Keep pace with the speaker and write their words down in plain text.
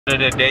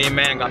Today,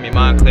 man, got me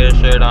my clear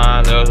shirt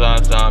on, little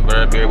on some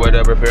Burberry,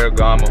 whatever,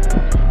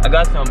 Ferragamo. I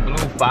got some blue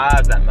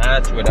 5s that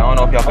match with it. I don't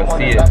know if y'all can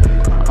see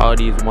it. All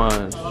these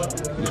ones,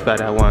 these fat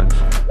ass ones.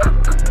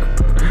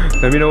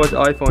 Let me know what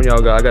iPhone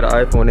y'all got. I got an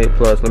iPhone 8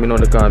 Plus. Let me know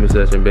in the comment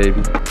section,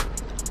 baby.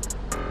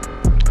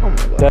 Oh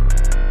my god.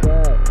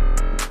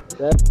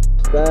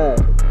 That.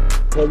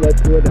 Pull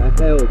up with a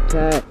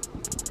Hellcat.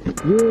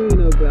 You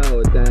ain't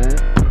about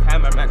that.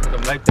 Cameraman, cause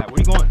I'm like that. Where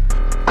you going?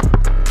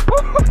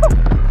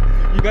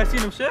 You guys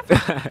seen him shift?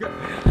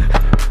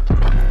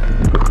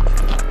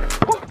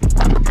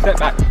 Step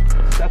back.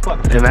 Step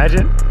up.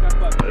 Imagine.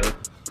 Step up. Go,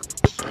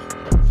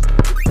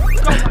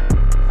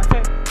 I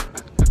said.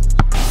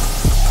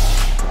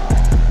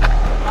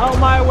 Out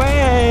my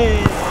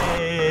way.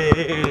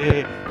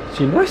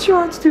 She knows she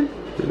wants to.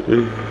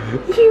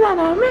 She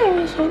wanna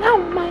marry. She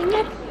don't mind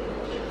it.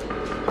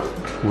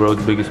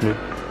 World's biggest man.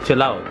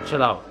 Chill out.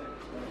 Chill out.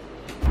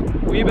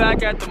 We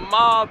back at the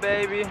mall,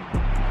 baby.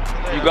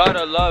 You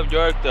gotta love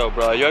Yorkdale,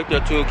 bro.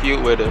 Yorkdale too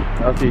cute with it.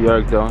 I see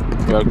Yorkdale.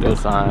 Yorkdale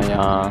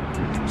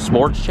sign,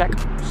 Sports Check,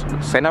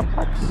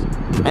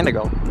 Cineplex,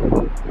 Indigo,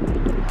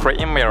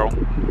 Crate and Mirror,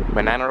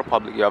 Banana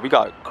Republic. Yo, we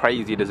got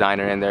crazy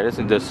designer in there. This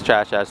is just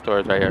trash ass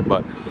stores right here.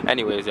 But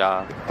anyways,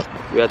 y'all,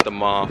 we at the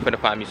mall. Finna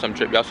find me some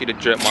drip. Y'all see the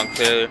drip,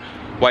 Montclair,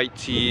 white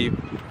tee.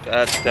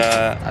 That's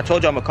that. I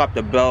told you I'm gonna cop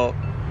the belt.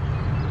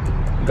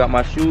 Got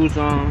my shoes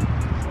on.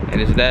 And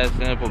it's that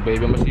simple,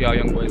 baby. I'm gonna see y'all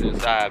young boys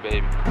inside,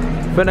 baby.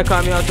 Finna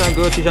call me on some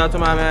Gucci. Shout out to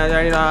my man. You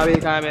already know how we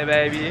coming,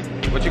 baby.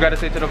 What you gotta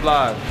say to the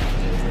vlog?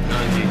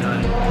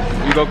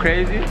 You go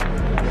crazy?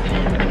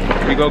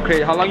 You go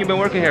crazy. How long you been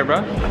working here, bro?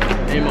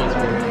 8 months,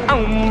 bro.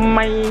 Oh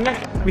my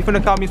god. We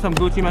finna call me some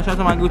Gucci, man. Shout out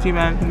to my Gucci,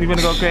 man. We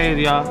finna go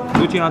crazy, y'all.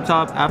 Gucci on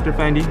top after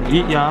Fendi.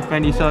 Eat, y'all.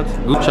 Fendi sucks.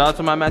 Shout out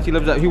to my man.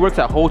 He works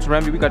at Holtz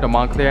Remedy. We got the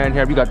Montclair in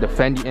here. We got the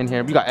Fendi in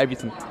here. We got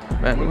everything.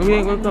 Man, we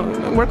ain't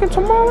working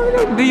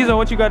tomorrow. These are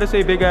what you gotta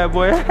say, big ass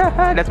boy.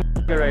 That's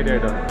right there,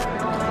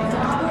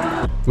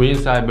 though. We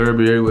inside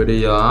Burberry with it,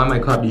 y'all. I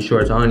might cop these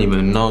shorts. I don't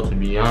even know, to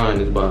be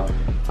honest, but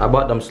I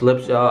bought them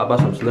slips, y'all. I bought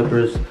some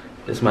slippers.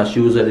 This is my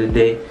shoes of the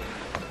day.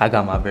 I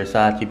got my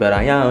Versace, but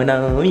I don't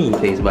know me.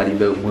 Face body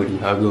built woody,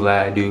 huggle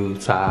I do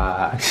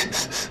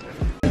size.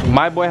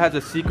 My boy has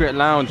a secret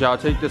lounge, y'all.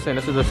 Take this in.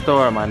 This is a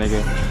store, my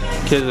nigga.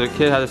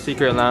 Kid has a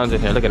secret lounge in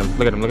here. Look at him.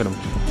 Look at him. Look at him.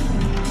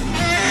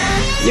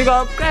 You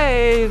go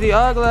crazy,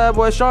 ugly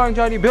boy. Strong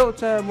Johnny built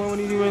that boy. When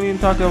you really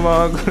talking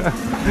about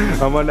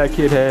I'm on that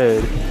kid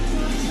head.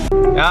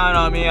 Y'all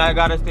know me, I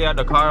gotta stay at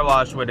the car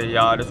wash with it,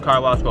 y'all. This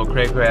car wash go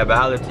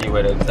cray-crayability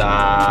with it.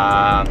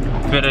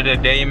 Fit of the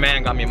day,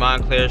 man. Got me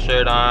Montclair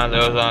shirt on,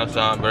 little on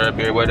some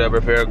Burberry, whatever,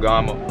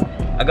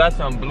 Ferragamo. I got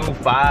some blue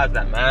 5s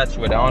that match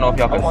with it. I don't know if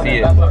y'all can see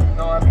it.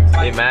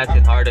 They match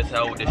it hard as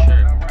hell with the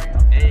shirt.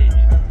 Hey,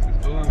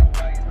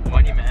 ooh,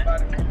 money,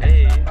 man.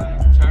 Hey,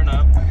 turn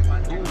up.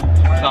 Ooh,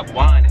 stop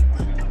whining.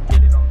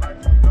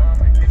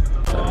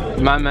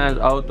 My man's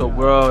out the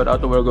world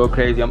go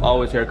crazy. I'm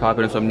always here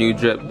copying some new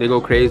drip. They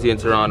go crazy in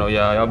Toronto,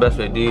 y'all. Y'all best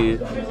with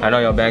these. I know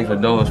y'all bangs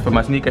with those. For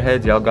my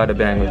sneakerheads, y'all gotta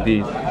bang with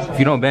these. If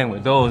you don't bang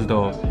with those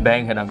though,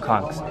 bang head on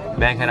conks.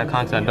 Bang head on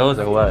conks on those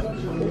or what?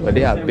 But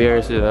they have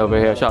beer shit over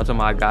here. Shout out to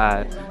my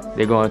guy.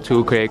 They going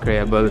too cray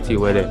ability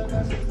with it.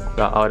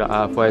 Got all the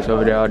off-whites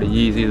over there, all the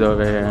Yeezys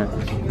over here.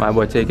 My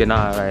boy taking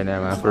off right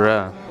now, man. For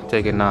real,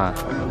 taking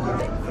off.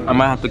 I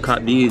might have to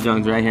cut these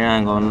junks right here. I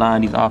ain't gonna lie,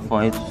 these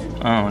off-whites.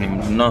 I don't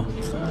even know.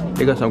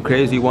 They got some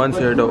crazy ones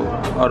here though.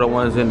 Other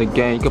ones in the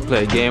game. You can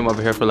play a game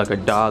over here for like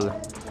 $1.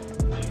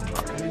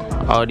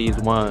 All these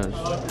ones.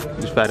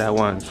 These fat ass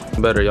ones.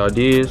 Better y'all,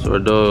 these or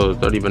those?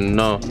 Don't even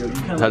know.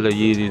 Hella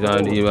Yeezys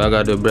on these. I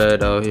got the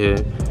bread out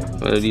here.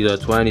 These are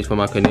 20s for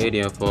my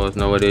Canadian folks.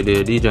 Know what they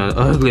did. These are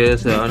ugly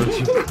as hell.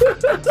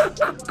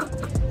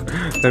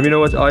 Let me know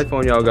what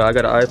iPhone y'all got. I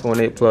got an iPhone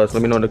 8 Plus.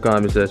 Let me know in the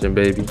comment section,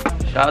 baby.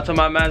 Shout out to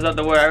my mans out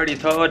the world. I already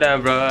told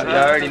them, bro.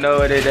 Y'all already know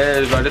what it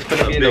is, bro. This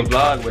gonna be in the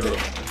vlog with it.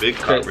 Big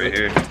cop right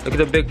here. Look at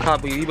the big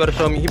cop. You better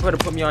show me. You better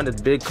put me on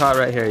this big cop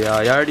right here,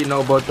 y'all. Y'all already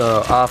know about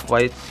the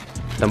off-whites.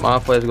 Them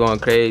off-whites going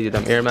crazy.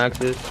 Them Air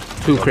Maxes.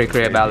 Too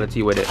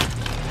cray-crayability with it.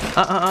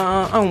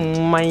 Oh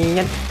my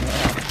god.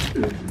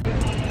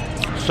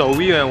 So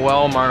we in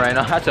Walmart right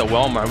now. That's a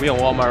Walmart. We in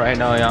Walmart right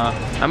now, y'all.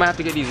 I might have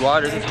to get these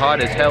waters. It's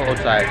hot as hell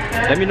outside.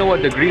 Let me know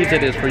what degrees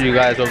it is for you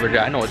guys over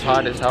there. I know it's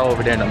hot as hell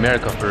over there in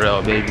America for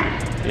real, baby.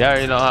 You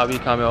already know how we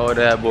coming over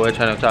there, boy,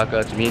 trying to talk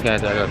out to me. He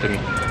can't talk out to me.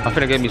 I'm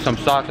finna get me some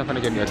socks. I'm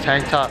finna get me a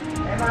tank top.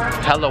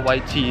 Hella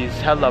white tees.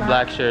 Hella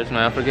black shirts,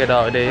 man. Forget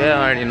all day. Yeah,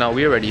 I already know.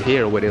 We already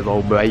here with it,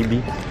 old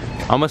baby.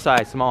 I'm a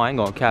size small. I ain't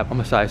gonna cap. I'm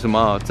a size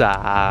small. But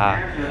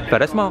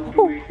that's small.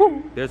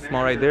 There's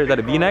small right there. Is that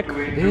a V-neck?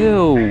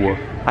 Ew.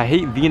 I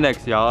hate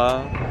V-necks,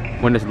 y'all.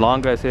 When it's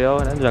longer as hell.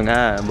 That's young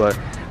ass. But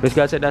this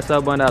guy said that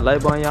sub on that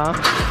light button, y'all.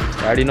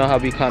 I already know how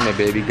we coming,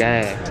 baby.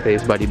 Gang.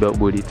 Face, body, built,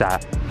 booty,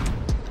 top.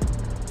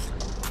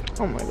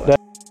 Oh my god.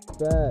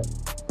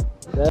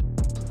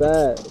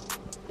 That.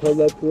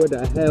 Pull up with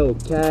a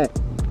Hellcat.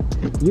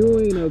 You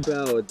ain't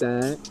about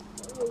that.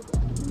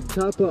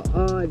 Chopper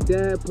on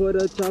that. Put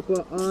a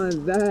chopper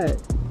on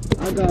that.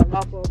 I got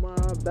off on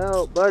my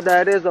belt, but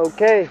that is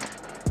okay.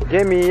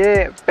 Give me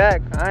it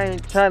back. I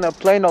ain't trying to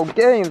play no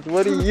games.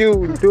 What are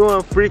you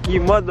doing, freaky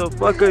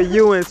motherfucker?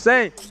 You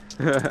insane.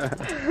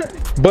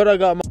 But I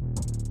got my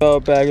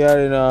belt back. You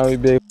already know we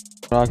big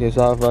rockets.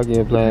 Stop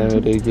fucking playing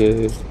with these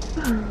kids.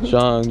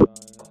 Sean. Long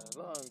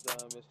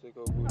time,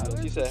 mystical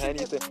Buddha.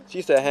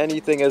 She said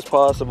anything is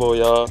possible,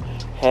 y'all.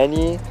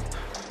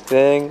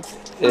 Anything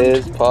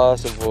is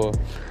possible.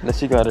 Then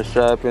she got a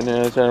strap in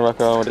there, trying to rock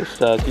around with a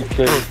strap. She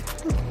crazy.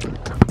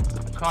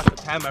 Cross the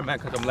cameraman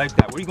because I'm like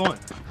that. Where you going?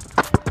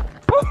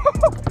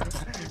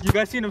 You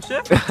guys seen him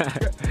shift?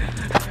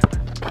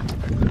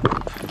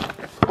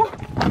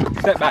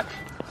 Step back.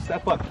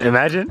 Step up.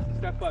 Imagine.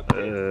 Step up.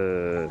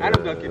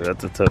 Adam, duck it.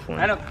 That's a tough one.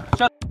 Adam,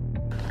 shut.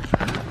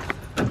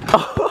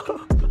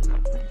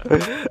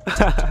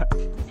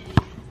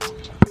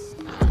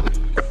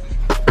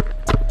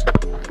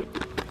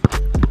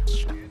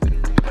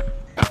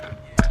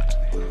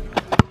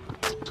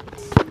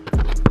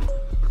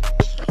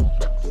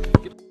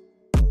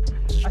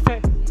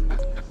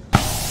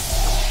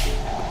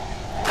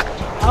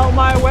 Out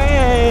my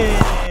way!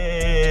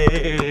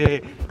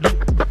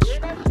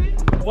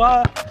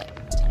 What?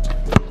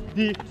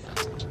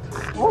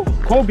 Oh,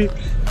 Kobe.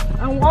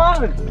 I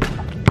won!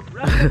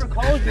 Ref never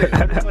calls it.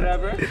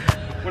 Whatever.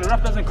 When the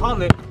ref doesn't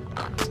call it,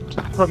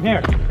 from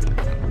here.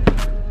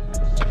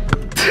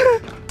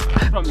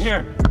 From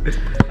here.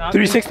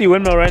 360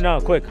 windmill right now,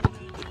 quick.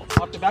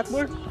 Off the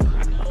backboard?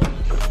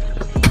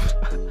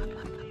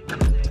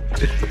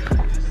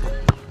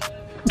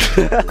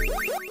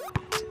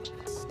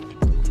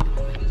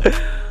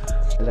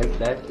 Like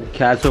that.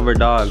 Cats over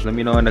dogs. Let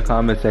me know in the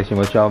comment section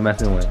what y'all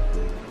messing with.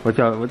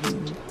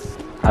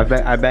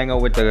 I bang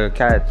out with the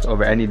cats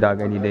over any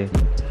dog any day.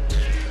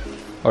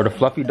 Or the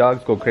fluffy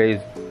dogs go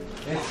crazy.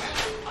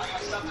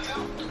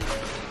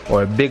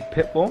 Or a big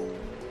pit bull.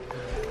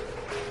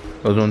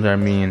 Those ones are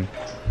mean.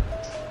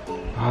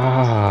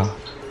 Ah.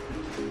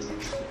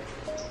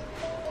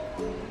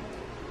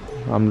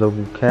 I'm the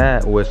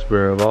cat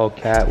whisperer of all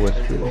cat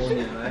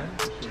whisperers.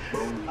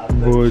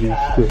 Morty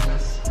shit.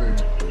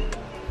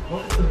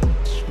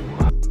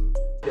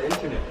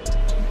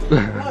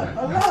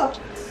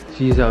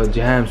 She's out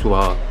jams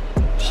while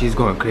she's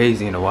going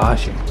crazy in the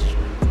washroom.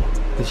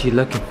 Is she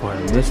looking for a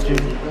mystery?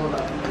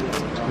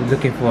 You're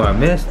looking for a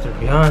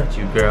mystery, aren't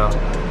you, girl?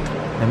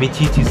 Let me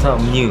teach you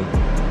something new.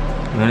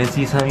 You wanna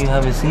see something you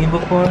haven't seen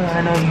before?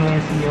 I know you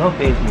ain't seen your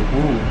face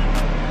before.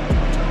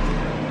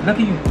 Look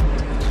at you.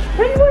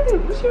 What do you want to do?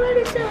 What you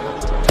ready to do?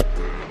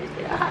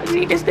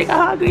 Hungry, this nigga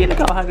hungry. Look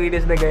how hungry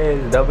this nigga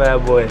is. Dumb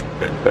bad boy.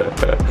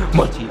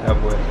 Munchy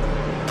bad boy.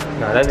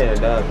 Nah, that ain't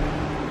a dog.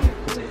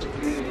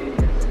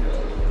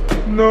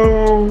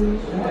 No.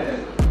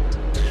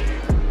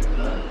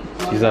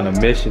 She's on a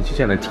mission. She's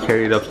trying to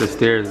carry it up the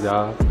stairs,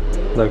 y'all.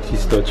 Look, she's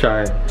still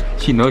trying.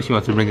 She knows she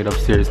wants to bring it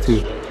upstairs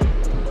too.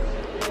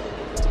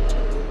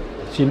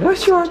 She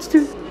knows she wants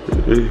to.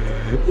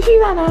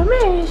 She's on a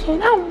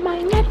mission. Oh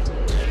my god.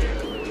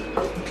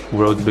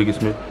 World's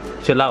biggest myth.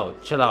 Chill out,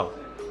 chill out.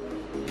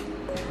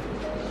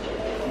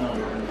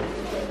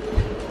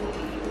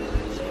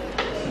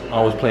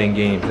 I was playing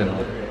games and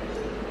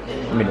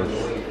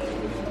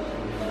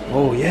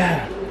oh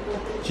yeah.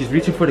 She's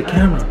reaching for the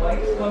camera.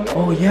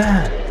 Oh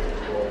yeah.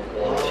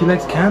 She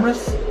likes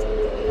cameras?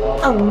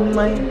 Oh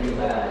my.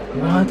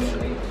 What?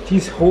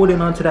 She's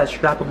holding onto that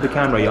strap of the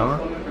camera, y'all.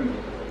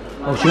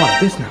 Oh, she wants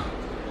this now.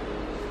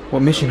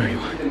 What mission are you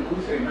on?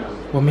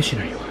 What mission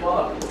are you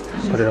on?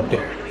 Put it up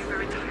there.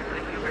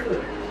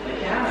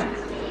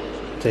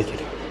 Take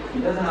it.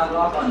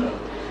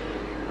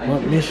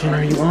 What mission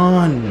are you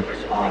on?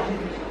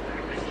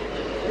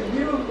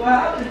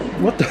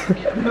 What the?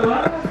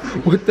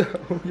 What the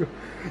hell?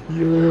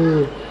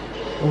 Yo.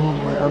 Oh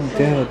my, I'm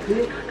dead.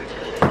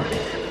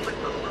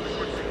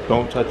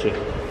 Don't touch it.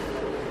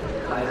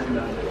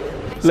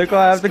 Look,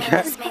 I have the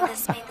cat.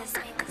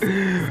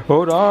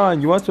 Hold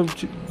on. You want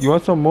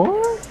some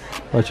more?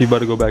 Oh, she about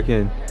to go back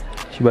in.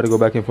 She about to go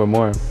back in for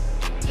more.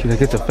 She's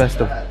like, it's a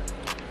festival.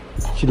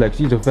 She's like,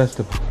 she's a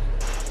festival.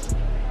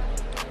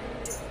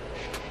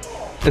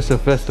 It's a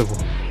festival.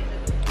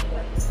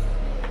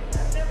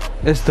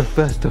 It's the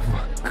festival.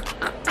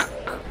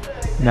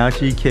 Now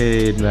she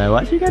caged, man.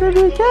 Why she gotta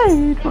be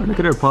caged? Oh, look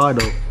at her paw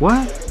though.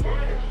 What?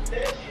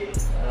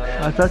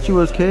 I thought she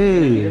was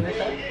caged.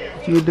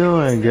 What you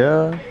doing,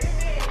 girl?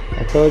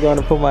 I told you I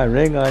want to put my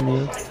ring on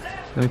you.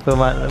 Let me put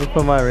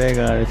my ring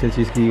on her since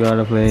you keep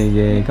on playing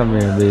game. Come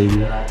here,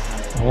 baby.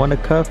 I want to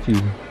cuff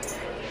you.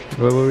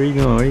 Where are you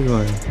going? Where are you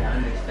going?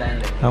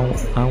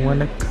 I want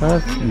to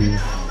cuff you.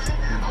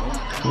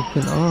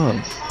 Open up.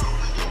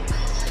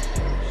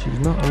 She's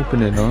not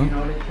opening, huh?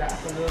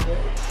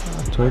 I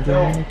told you I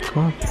want to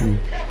cuff you.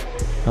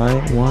 I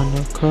want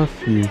to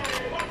cuff you.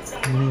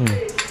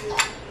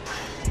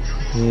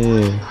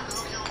 Yeah.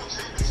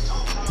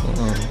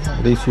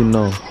 At least you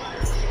know.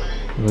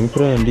 Let me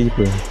put it in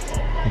deeper.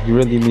 If you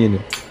really mean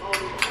it.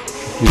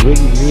 If you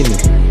really mean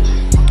it.